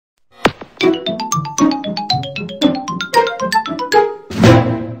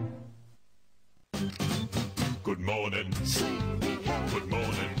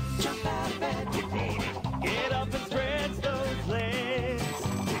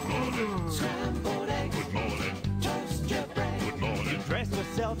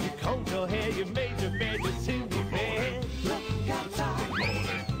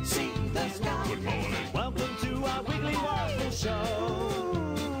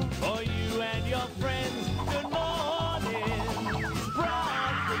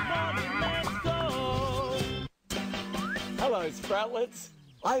Hello, Sproutlets.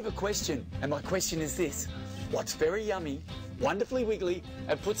 I have a question, and my question is this. What's very yummy, wonderfully wiggly,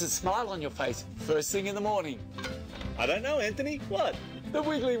 and puts a smile on your face first thing in the morning? I don't know, Anthony. What? The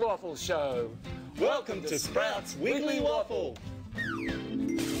Wiggly Waffle Show. Welcome to Sprout's Wiggly Waffle.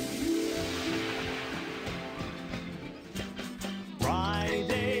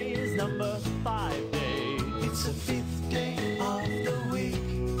 Friday is number 5 day. It's the 5th day of the week.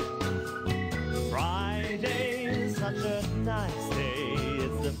 Friday is such a nice day.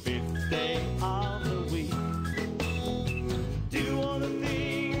 It's the 5th day of the week. Do all the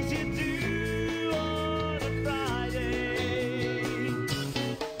things you do on a Friday.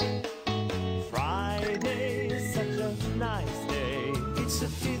 Friday is such a nice day. It's the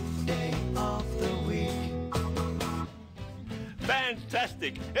 5th day of the week.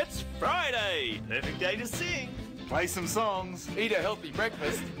 Fantastic! It's Friday! Perfect day to sing, Play some songs, Eat a healthy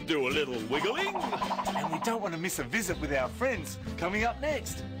breakfast. do a little wiggling. and we don't want to miss a visit with our friends. Coming up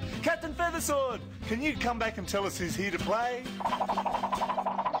next, Captain Feathersword, can you come back and tell us who's here to play?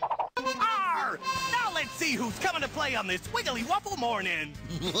 Arr! Now let's see who's coming to play on this Wiggly Waffle morning.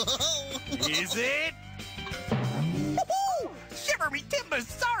 Is it? Woohoo! Shiver me timbers!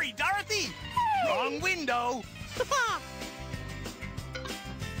 Sorry, Dorothy! Wrong window!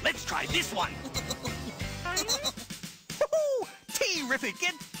 Let's try this one! Woohoo! Terrific!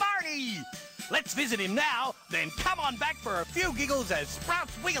 It's Barney! Let's visit him now, then come on back for a few giggles as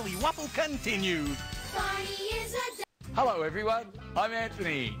Sprout's Wiggly Waffle continues. Barney is a Hello, everyone. I'm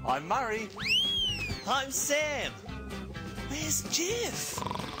Anthony. I'm Murray. I'm Sam. Where's Jeff?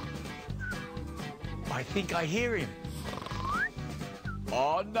 I think I hear him.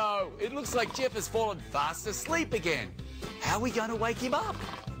 Oh, no. It looks like Jeff has fallen fast asleep again. How are we going to wake him up?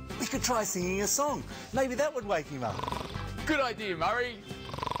 We could try singing a song. Maybe that would wake him up. Good idea, Murray.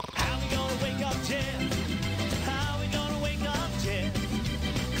 How we gonna wake up Jeff? How we gonna wake up Jeff?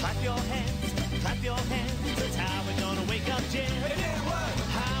 Clap your hands, that's how we gonna wake up Jeff.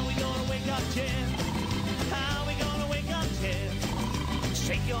 How we gonna wake up Jeff? How we gonna wake up Jeff?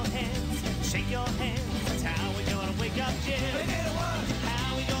 Shake your hands, that's how we gonna wake up Jeff.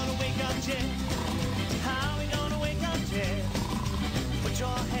 How we gonna wake up Jeff? How we gonna wake up Jeff? Put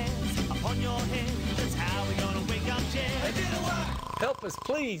your hands upon your head, that's how we gonna wake up Jeff. Help us,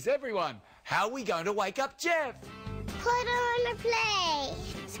 please, everyone. How are we going to wake up Jeff? Put on a play.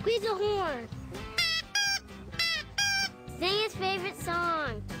 Squeeze a horn. Sing his favorite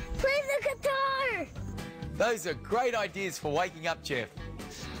song. Play the guitar. Those are great ideas for waking up Jeff.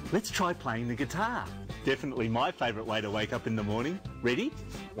 Let's try playing the guitar. Definitely my favourite way to wake up in the morning. Ready?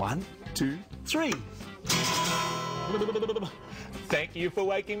 1, 2, 3. Thank you for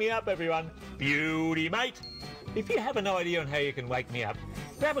waking me up, everyone. Beauty, mate. If you have an idea on how you can wake me up,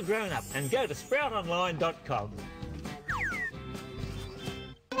 grab a grown-up and go to sproutonline.com.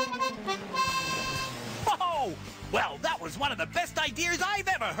 Whoa! Well, that was one of the best ideas I've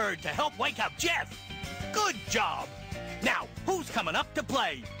ever heard to help wake up Jeff. Good job. Now, who's coming up to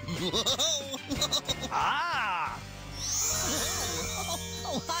play? Ah!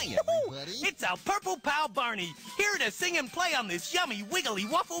 Oh, hi, everybody. It's our purple pal Barney, here to sing and play on this yummy Wiggly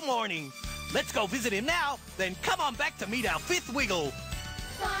Waffle morning. Let's go visit him now, then come on back to meet our 5th Wiggle.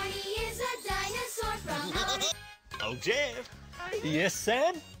 Barney is a dinosaur from outer Oh, Jeff. Yes,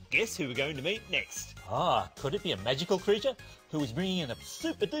 Sam? Guess who we're going to meet next? Ah, could it be a magical creature who is bringing in a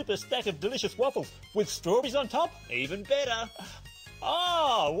super-duper stack of delicious waffles with strawberries on top? Even better.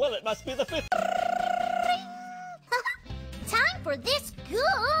 Oh, well, it must be the 5th. Time for this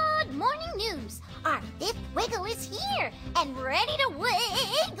good morning news. Our 5th Wiggle is here and ready to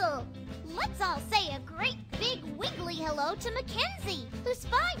wiggle. Let's all say a great big wiggly hello to Mackenzie, who's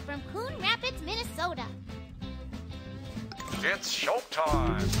spying from Coon Rapids, Minnesota. It's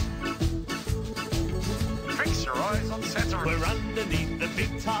showtime. Fix your eyes on Sesame. We're underneath the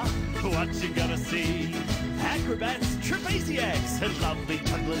big top, what you gonna see? Acrobats, trapeziacs, and lovely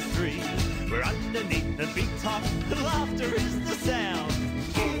jugglers 3. We're underneath the big top, laughter is the sound.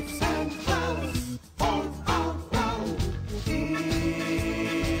 Kids and clowns, oh, oh, oh.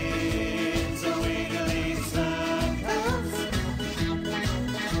 It's a wiggly circus.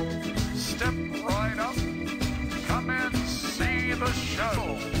 Step right up. Come and see the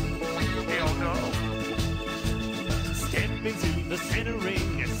show. You'll know. Step into the center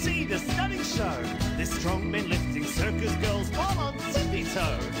ring and see the stunning show. The strong men lifting circus girls all on tippy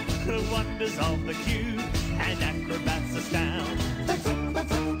toe. The wonders of the cube and acrobats astound.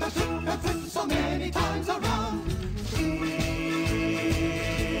 So many times around.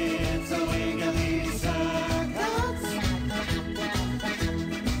 It's a wiggly circus.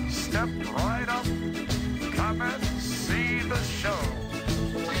 Step right up. Come and see the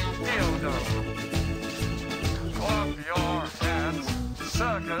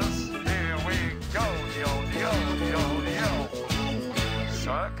circus. Here we go, yo, yo, yo, yo.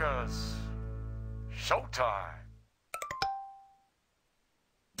 Circus. Showtime.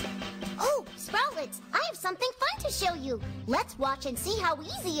 Oh, Sproutlets, I have something fun to show you. Let's watch and see how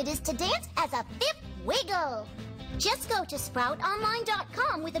easy it is to dance as a fifth wiggle. Just go to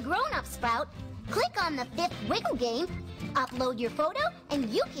sproutonline.com with a grown-up Sprout, click on the fifth wiggle game, upload your photo, and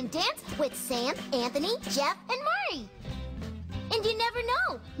you can dance with Sam, Anthony, Jeff, and Murray. And you never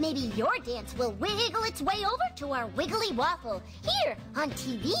know, maybe your dance will wiggle its way over to our Wiggly Waffle here on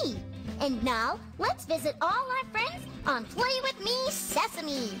TV. And now, let's visit all our friends on Play With Me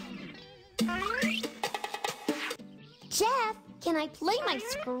Sesame. Jeff, can I play my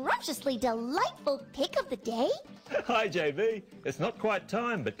scrumptiously delightful pick of the day? Hi, JB. It's not quite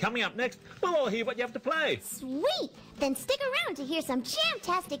time, but coming up next, we'll all hear what you have to play. Sweet! Then stick around to hear some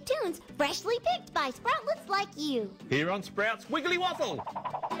jam-tastic tunes freshly picked by Sproutlets like you. Here on Sprout's Wiggly Waffle.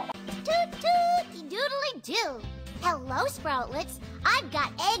 Toot-toot-doodly-doo. Hello, Sproutlets. I've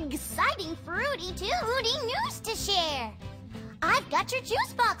got exciting fruity-tooty news to share. I've got your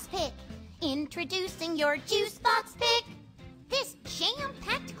juice box pick. Introducing your juice box pick. This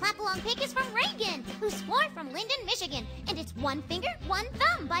jam-packed clap-along pick is from Reagan, who swore from Linden, Michigan, and it's one finger, one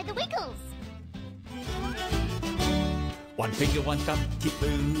thumb by the Wiggles. One finger, one thumb, keep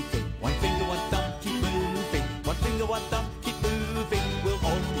moving. One finger, one thumb, keep moving. One finger, one thumb, keep moving. We'll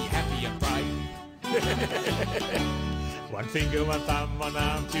all be happy and bright. One finger, one thumb, one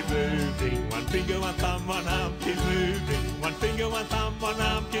arm, keep moving. One finger, one thumb, one arm, keep moving. One finger, one thumb, one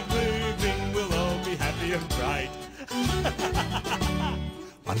arm, keep moving. We'll all be happy and bright.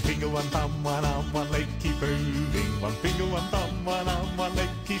 One finger, one thumb, one arm, one leg, keep moving. One finger, one thumb, one arm, one leg,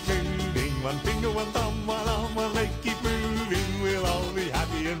 keep moving. One finger, one thumb, one arm, one leg, keep moving. We'll all be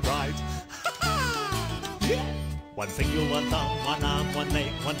happy and bright. One finger, one thumb, one arm, one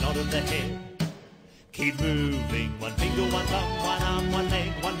leg, one nod of the head. Keep moving. One finger, one thumb, one arm, one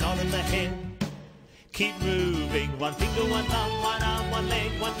leg, one nod of the head. Keep moving. One finger, one thumb, one arm, one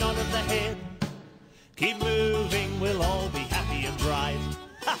leg, one nod of the head. Keep moving, we'll all be happy and bright.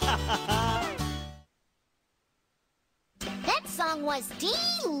 That song was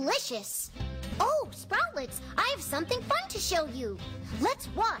delicious. Oh, Sproutlets, I have something fun to show you. Let's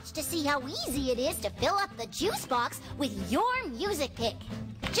watch to see how easy it is to fill up the juice box with your music pick.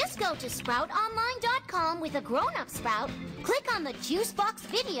 Just go to sproutonline.com with a grown-up Sprout, click on the juice box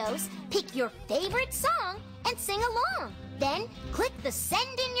videos, pick your favorite song, and sing along. Then click the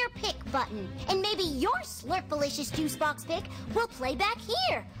Send In Your Pick button, and maybe your Slurpalicious juice box pick will play back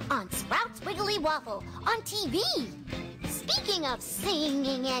here on Sprout's Wiggly Waffle on TV. Speaking of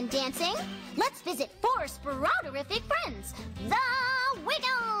singing and dancing, let's visit four Sprouterific friends, the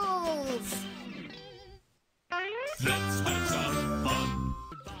Wiggles. Let's have some fun.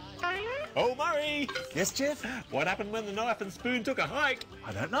 Oh, Murray! Yes, Jeff? What happened when the knife and spoon took a hike?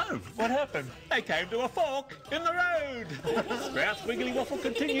 I don't know. What happened? They came to a fork in the road. Sprout's Wiggly Waffle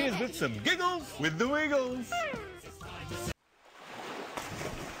continues with some giggles with the Wiggles.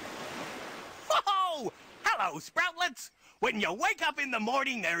 Whoa! Hello, Sproutlets! When you wake up in the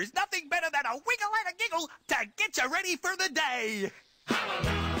morning, there is nothing better than a wiggle and a giggle to get you ready for the day.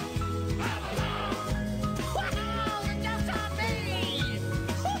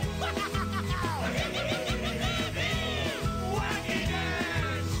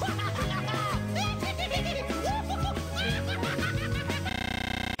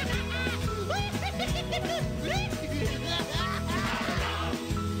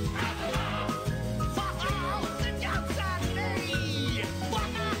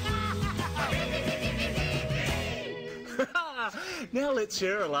 Now let's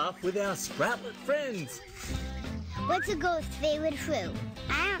share a laugh with our Sproutlet friends. What's a ghost's favorite fruit?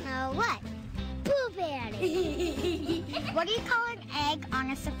 I don't know. What? Blueberry. What do you call an egg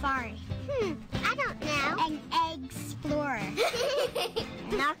on a safari? I don't know. An egg explorer.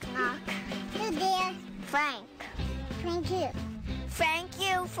 Knock, knock. Who's there? Frank. Thank you. Thank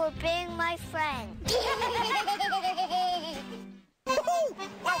you for being my friend. Woohoo!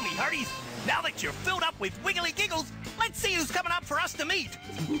 Well, me hearties, now that you're filled up with wiggly giggles, let's see who's coming up for us to meet.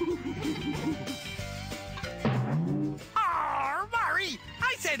 Arr, Murray!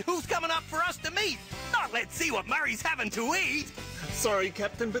 I said who's coming up for us to meet, not let's see what Murray's having to eat. Sorry,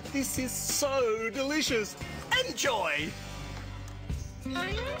 Captain, but this is so delicious. Enjoy!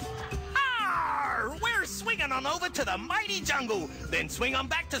 Arr! We're swinging on over to the mighty jungle. Then swing on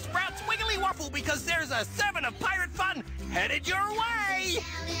back to Sprout's Wiggly Waffle because there's a servant of pirate fun headed your way.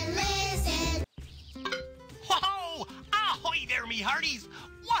 Whoa! Ahoy there, me hearties!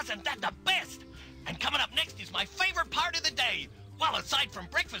 Wasn't that the best? And coming up next is my favorite part of the day. well, aside from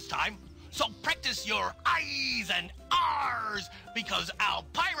breakfast time. So practice your I's and R's, because our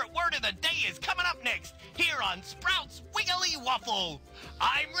pirate word of the day is coming up next, here on Sprouts Wiggly Waffle.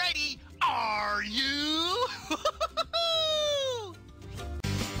 I'm ready. Are you?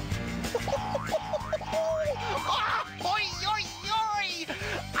 Oi, oi, oi!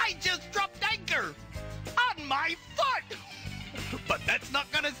 I just dropped anchor on my foot. But that's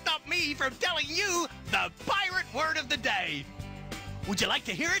not gonna stop me from telling you the pirate word of the day. Would you like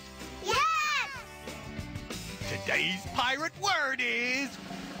to hear it? Yes! Today's pirate word is...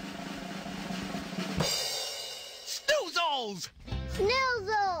 snoozles!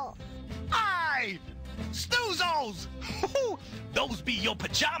 Snoozle! Aye! Snoozles! Those be your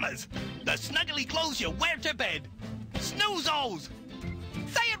pajamas, the snuggly clothes you wear to bed. Snoozles!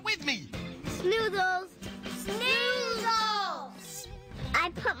 Say it with me! Snoozles! Snoozles!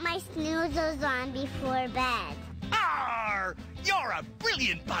 I put my snoozles on before bed. Arr! You're a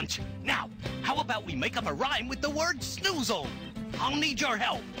brilliant bunch. Now, how about we make up a rhyme with the word snoozle? I'll need your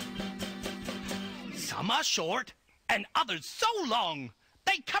help. Some are short, and others so long.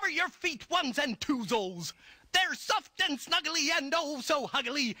 They cover your feet ones and twozles. They're soft and snuggly and oh so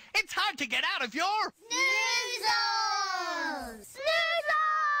huggly. It's hard to get out of your... Snoozles! Snoozle!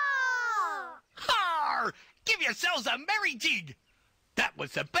 Har! Give yourselves a merry jig. That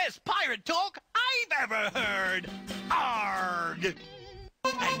was the best pirate talk I've ever heard. Arg!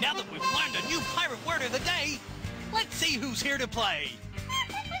 And now that we've learned a new pirate word of the day, let's see who's here to play.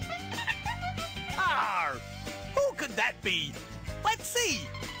 Arr! Who could that be? Let's see.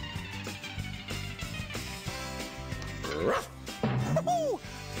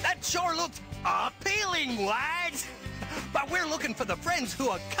 That sure looks appealing, wags. But we're looking for the friends who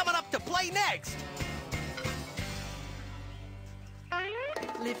are coming up to play next.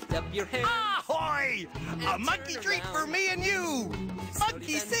 Lift up your hands. Ahoy! A monkey treat for me and you.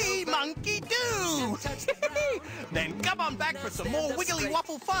 Monkey see, monkey do. Then come on back for some more Wiggly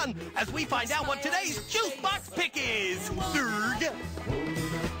Waffle fun as we find out what today's juice box pick is. Zerg.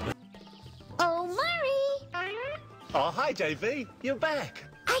 Oh, Murray! Oh, hi, JV. You're back.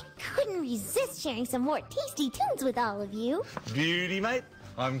 I couldn't resist sharing some more tasty tunes with all of you. Beauty, mate.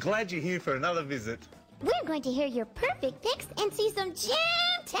 I'm glad you're here for another visit. We're going to hear your perfect picks and see some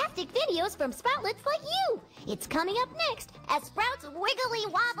jam-tastic videos from Sproutlets like you. It's coming up next as Sprouts Wiggly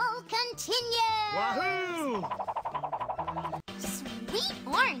Waffle continues. Wahoo! Sweet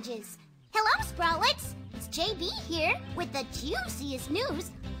oranges. Hello, Sproutlets. It's JB here with the juiciest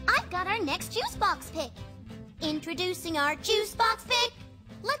news. I've got our next juice box pick. Introducing our juice box pick.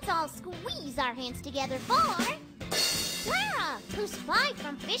 Let's all squeeze our hands together for Clara, who's spy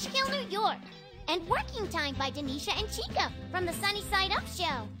from Fishkill, New York. And Working Time by Denisha and Chica from the Sunny Side Up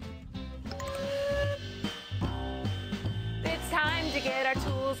show. It's time to get our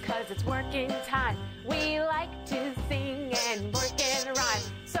tools, cause it's working time. We like to sing and work and rhyme.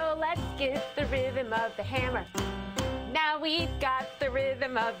 So let's get the rhythm of the hammer. Now we've got the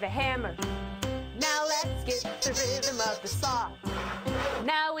rhythm of the hammer. Now let's get the rhythm of the saw.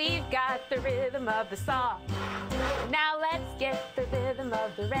 Now we've got the rhythm of the saw. Now let's get the rhythm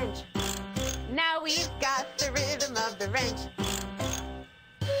of the wrench. Now we've got the rhythm of the wrench.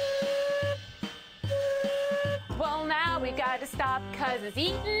 Well, now we gotta stop, cause it's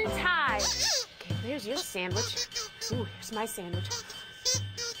eating time. Okay, there's your sandwich. Ooh, here's my sandwich.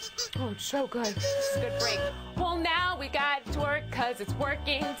 Oh, it's so good. This is a good break. Well, now we got to work, cause it's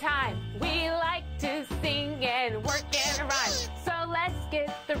working time. We like to sing and work and rhyme. So let's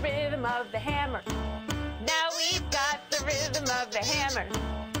get the rhythm of the hammer. Now we've got the rhythm of the hammer.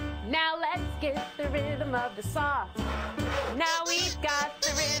 Now let's get the rhythm of the saw. Now we've got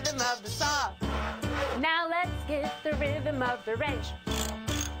the rhythm of the saw. Now let's get the rhythm of the wrench.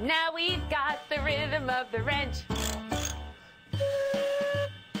 Now we've got the rhythm of the wrench.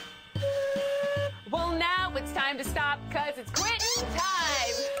 Well, now it's time to stop, cause it's quitting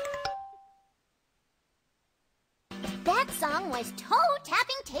time. That song was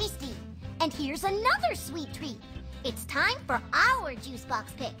toe-tapping tasty. And here's another sweet treat. It's time for our juice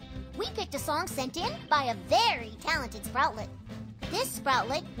box pick. We picked a song sent in by a very talented Sproutlet. This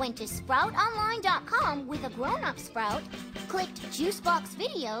Sproutlet went to sproutonline.com with a grown-up Sprout, clicked Juicebox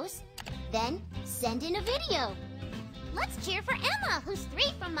Videos, then send in a video. Let's cheer for Emma, who's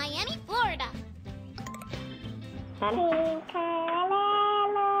 3 from Miami, Florida. Pink little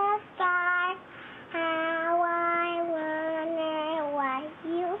star, how I wonder what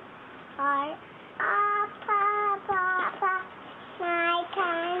you are. Up above, night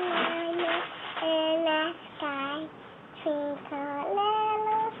time in the sky. Twinkle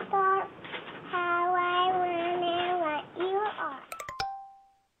little star, how I wonder what you are.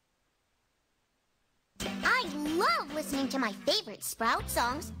 listening to my favorite Sprout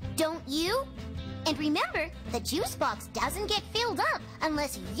songs, don't you? And remember, the juice box doesn't get filled up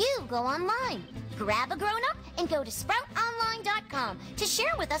unless you go online. Grab a grown-up and go to sproutonline.com to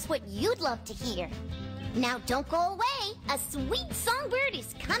share with us what you'd love to hear. Now don't go away. A sweet songbird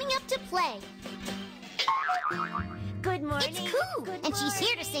is coming up to play. Good morning. It's Coo, and she's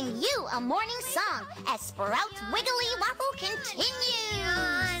here to sing you a morning song as Sprout's Wiggly Waffle continues.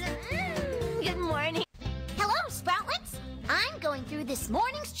 Good morning. Hello, Sproutlets. I'm going through this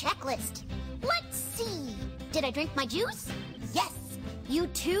morning's checklist. Let's see. Did I drink my juice? Yes. You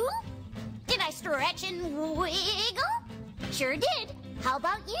too? Did I stretch and wiggle? Sure did. How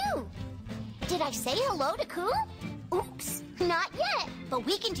about you? Did I say hello to Coo? Oops, not yet, but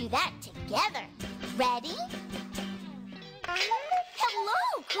we can do that together. Ready?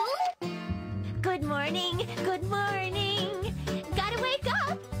 Hello, Coo. Good morning. Good morning. Gotta wake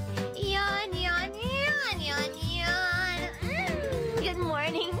up. Yawn, yawn, yawn, yawn, yawn. Good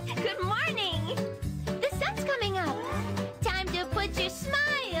morning. Good morning. The sun's coming up. Time to put your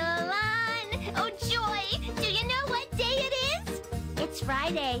smile on. Oh, joy. Do you know what day it is? It's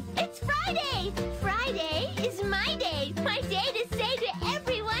Friday. It's Friday. Friday is my day. My day to say to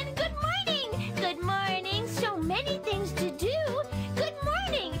everyone, good morning. Good morning. So many things to do. Good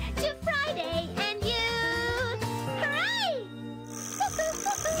morning to Friday and you. Hooray!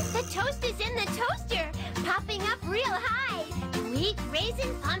 The toast is in the toaster, popping up real high. Wheat,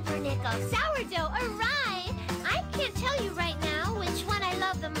 raisin, pumpernickel, sourdough, or rye. I can't tell you right now which one I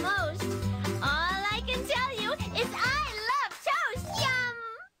love the most. All I can tell you is I love toast. Yum!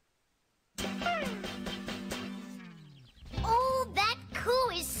 Oh, that Coo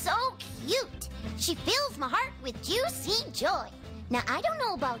is so cute. She fills my heart with juicy joy. Now, I don't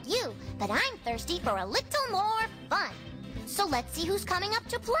know about you, but I'm thirsty for a little more fun. So let's see who's coming up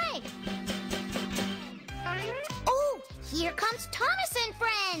to play. Oh, here comes Thomas and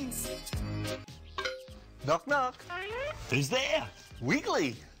friends. Knock, knock. Who's there?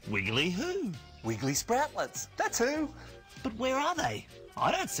 Wiggly. Wiggly who? Wiggly Sproutlets. That's who. But where are they?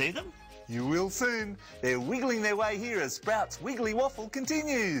 I don't see them. You will soon. They're wiggling their way here as Sprout's Wiggly Waffle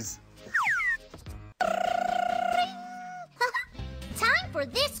continues. Time for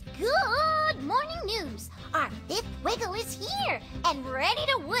this good morning news. Our fifth wiggle is here and ready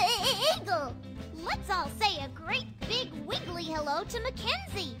to wiggle. Let's all say a great big wiggly hello to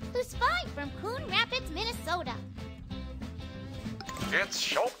Mackenzie, who's 5 from Coon Rapids, Minnesota. It's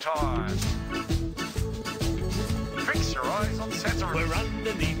showtime. Fix your eyes on Sesame. We're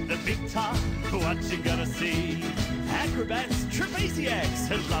underneath the big top. What you gonna see? Acrobats, trapeziacs,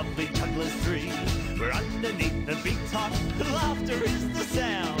 and lovely jugglers 3. We're underneath the big top. Laughter is the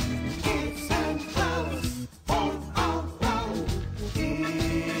sound. Kids and clowns, both around.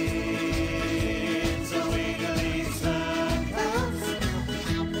 It's a wiggly circus.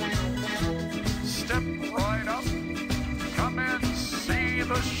 Step right up. Come and see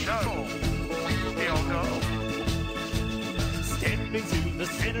the show. You'll know. Step into the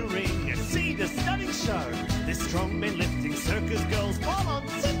center ring and see the stunning show. This strongman lifting circus girls while on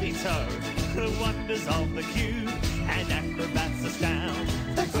tippy toe. The wonders of the cube and acrobats astound.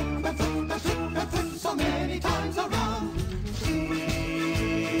 They flip so many times around.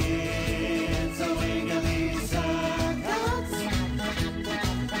 It's a wiggly circus.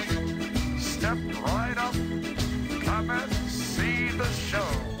 Step right up. Come and see the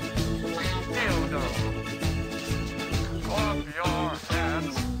show. You'll know. Clap your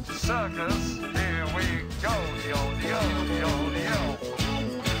hands. Circus, here we go. Yo, yo, yo, yo.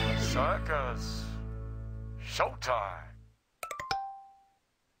 Circus. Showtime.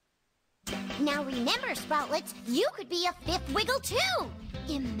 Now remember, Sproutlets, you could be a fifth wiggle too.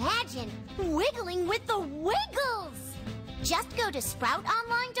 Imagine wiggling with the Wiggles. Just go to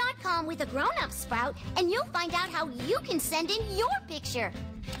sproutonline.com with a grown-up Sprout and you'll find out how you can send in your picture.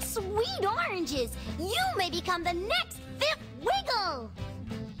 Sweet oranges! You may become the next fifth wiggle.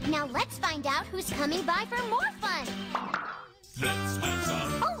 Now let's find out who's coming by for more fun.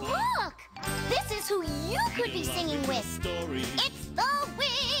 Oh, look! This is who you could be singing with. It's the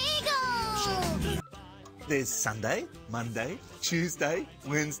Wiggles! There's Sunday, Monday, Tuesday,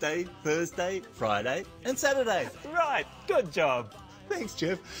 Wednesday, Thursday, Friday, and Saturday. Right, good job. Thanks,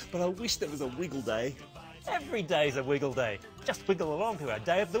 Jeff, but I wish there was a wiggle day. Every day's a wiggle day. Just wiggle along to our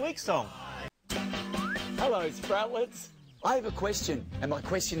Day of the Week song. Hello, Sproutlets. I have a question, and my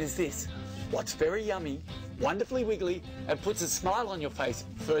question is this. What's very yummy, wonderfully wiggly, and puts a smile on your face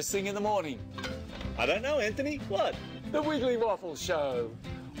first thing in the morning? I don't know, Anthony. What? The Wiggly Waffle Show.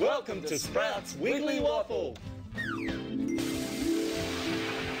 Welcome to Sprout's Wiggly Waffle.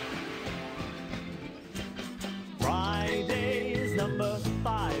 Right.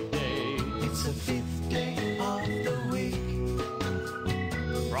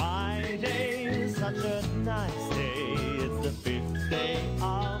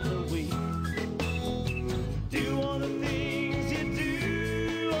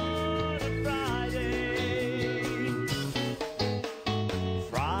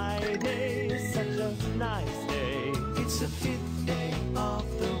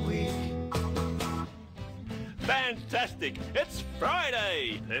 fantastic. It's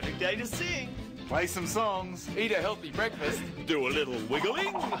Friday. Perfect day to sing. Play some songs. Eat a healthy breakfast. Do a little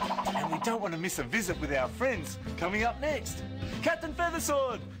wiggling. And we don't want to miss a visit with our friends coming up next. Captain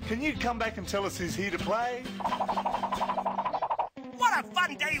Feathersword, can you come back and tell us who's here to play? What a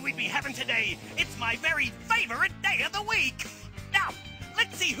fun day we'd be having today. It's my very favourite day of the week. Now,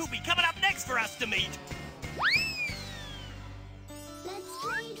 let's see who'll be coming up next for us to meet.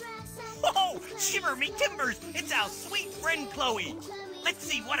 Oh, shiver me timbers. It's our sweet friend Chloe. Let's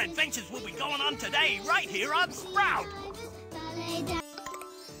see what adventures we'll be going on today right here on Sprout.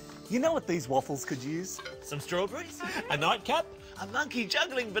 You know what these waffles could use? Some strawberries, a nightcap, a monkey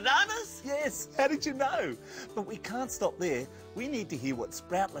juggling bananas. Yes, how did you know? But we can't stop there. We need to hear what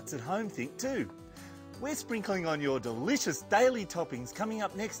Sproutlets at home think too. We're sprinkling on your delicious daily toppings coming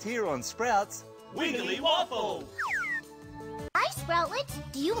up next here on Sprouts Wiggly Waffle. Hi,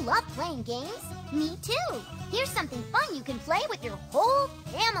 Sproutlets. Do you love playing games? Me too. Here's something fun you can play with your whole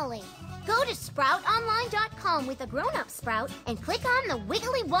family. Go to sproutonline.com with a grown-up Sprout and click on the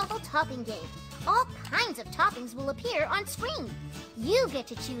Wiggly Waffle topping game. All kinds of toppings will appear on screen. You get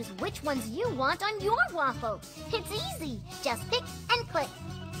to choose which ones you want on your waffle. It's easy. Just pick and click.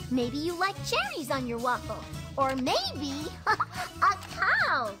 Maybe you like cherries on your waffle. Or maybe a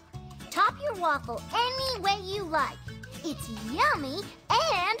cow. Top your waffle any way you like. It's yummy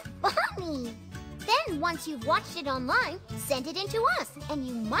and funny. Then, once you've watched it online, send it in to us, and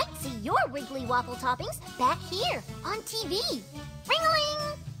you might see your Wiggly Waffle toppings back here on TV.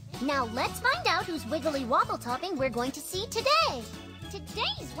 Ring-a-ling! Now let's find out whose Wiggly Waffle topping we're going to see today.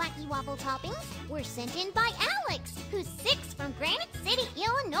 Today's Wacky Waffle toppings were sent in by Alex, who's 6 from Granite City,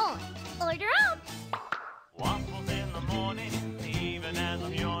 Illinois. Order up! Waffles in the morning, even as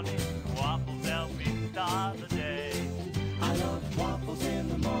I'm yawning. Waffles help me start the day. I love waffles in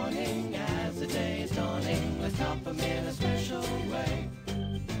the morning as the day is dawning. Let's top them in a special way.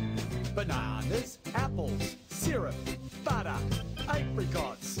 Bananas, apples, syrup, butter,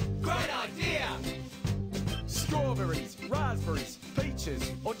 apricots. Great idea! Strawberries, raspberries,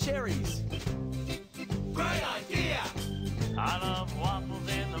 peaches, or cherries. Great idea! I love waffles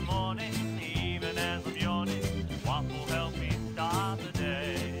in the morning, even as I'm yawning. Waffle help me start the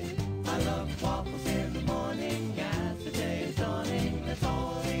day. I love waffles in the morning as the day is dawning. Let's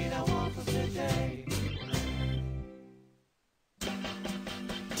all eat our waffles today.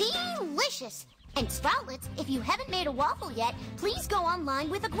 Delicious! And Sproutlets, if you haven't made a waffle yet, please go online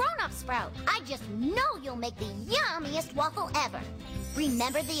with a grown-up Sprout. I just know you'll make the yummiest waffle ever.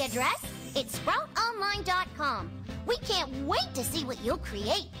 Remember the address? It's sproutonline.com. We can't wait to see what you'll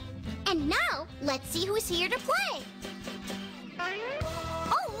create. And now, let's see who's here to play.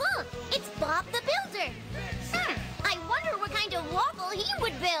 Oh, look! It's Bob the Builder. I wonder what kind of waffle he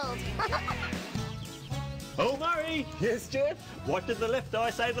would build. Oh, Murray. Yes, Jeff? What did the left eye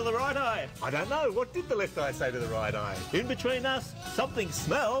say to the right eye? I don't know. What did the left eye say to the right eye? In between us, something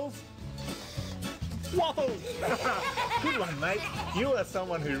smells. Waffles! Good one, mate. You are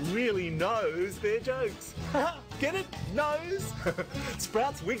someone who really knows their jokes. Get it? Knows?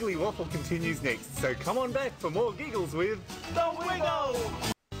 Sprout's Wiggly Waffle continues next, so come on back for more giggles with The Wiggle!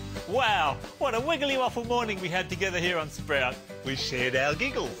 Wow, what a Wiggly Waffle morning we had together here on Sprout. We shared our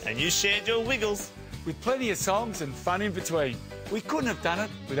giggles. And you shared your wiggles. With plenty of songs and fun in between. We couldn't have done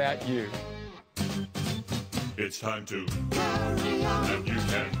it without you. It's time to carry on, and you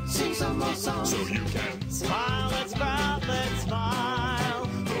can sing some more songs, so you can Smile, let's sprout, let's smile.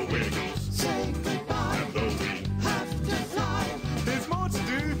 The Wiggles say goodbye, and though we have to fly, there's more to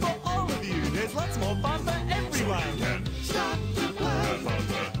do for all of you. There's lots more fun for everyone. so you can Start to play. have fun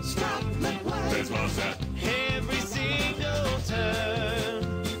for Sproutlet play. there's lots at Every single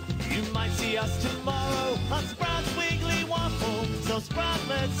turn. You might see us tomorrow on Sprout's Wiggly Waffle. So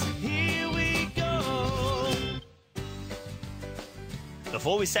Sproutlets, here we go.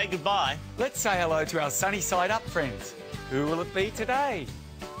 Before we say goodbye, Let's say hello to our sunny side up friends. Who will it be today?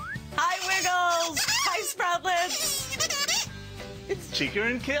 Hi, Wiggles! Hi, Sproutlets! It's Chica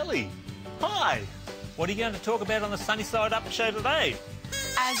and Kelly. Hi. what are you going to talk about on the Sunny Side Up show today?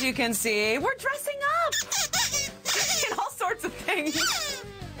 As you can see, we're dressing up in all sorts of things.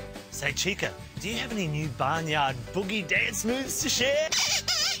 Say, Chica, do you have any new barnyard boogie dance moves to share?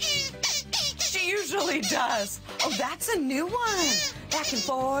 She usually does. Oh, that's a new one. Back and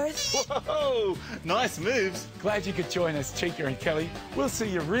forth. Whoa, nice moves. Glad you could join us, Chica and Kelly. We'll see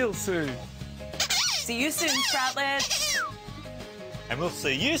you real soon. See you soon, Sproutlets. And we'll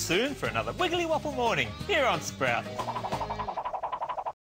see you soon for another Wiggly Waffle morning here on Sprout.